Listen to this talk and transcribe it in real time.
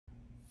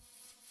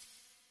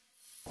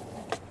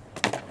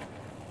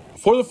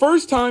For the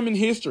first time in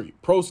history,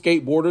 pro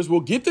skateboarders will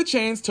get the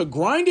chance to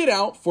grind it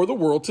out for the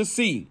world to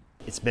see.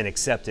 It's been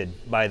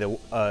accepted by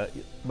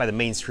the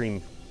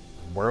mainstream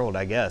world,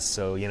 I guess.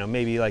 So, you know,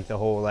 maybe like the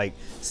whole like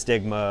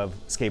stigma of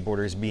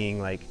skateboarders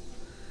being like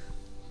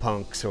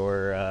punks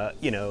or,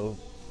 you know,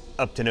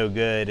 up to no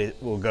good,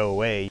 it will go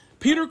away.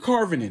 Peter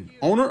Carvinen,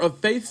 owner of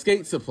Faith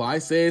Skate Supply,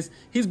 says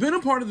he's been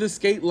a part of the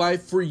skate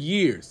life for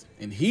years,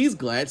 and he's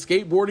glad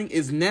skateboarding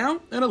is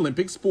now an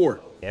Olympic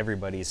sport.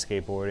 Everybody's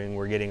skateboarding.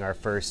 We're getting our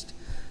first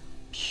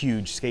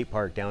huge skate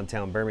park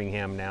downtown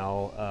Birmingham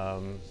now.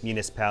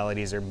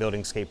 Municipalities are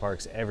building skate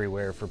parks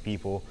everywhere for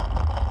people.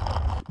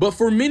 But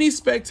for many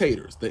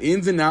spectators, the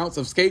ins and outs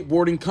of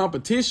skateboarding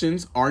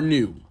competitions are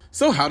new.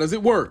 So how does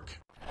it work?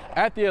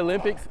 At the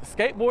Olympics,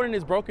 skateboarding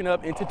is broken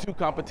up into two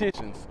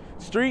competitions,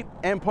 street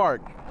and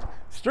park.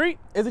 Street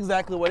is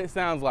exactly what it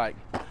sounds like.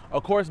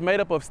 A course made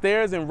up of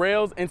stairs and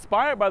rails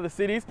inspired by the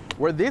cities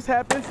where this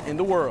happens in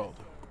the world.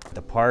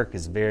 The park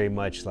is very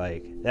much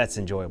like, that's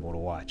enjoyable to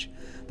watch.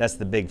 That's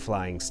the big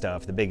flying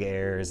stuff, the big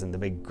airs and the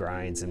big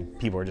grinds, and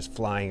people are just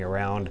flying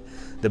around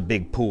the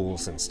big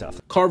pools and stuff.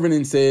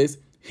 Carvinen says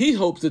he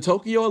hopes the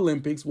Tokyo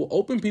Olympics will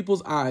open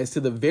people's eyes to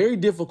the very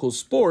difficult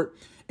sport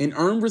and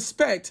earn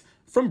respect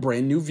from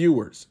brand new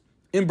viewers.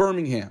 In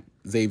Birmingham,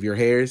 Xavier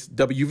Harris,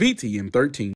 WVTM 13.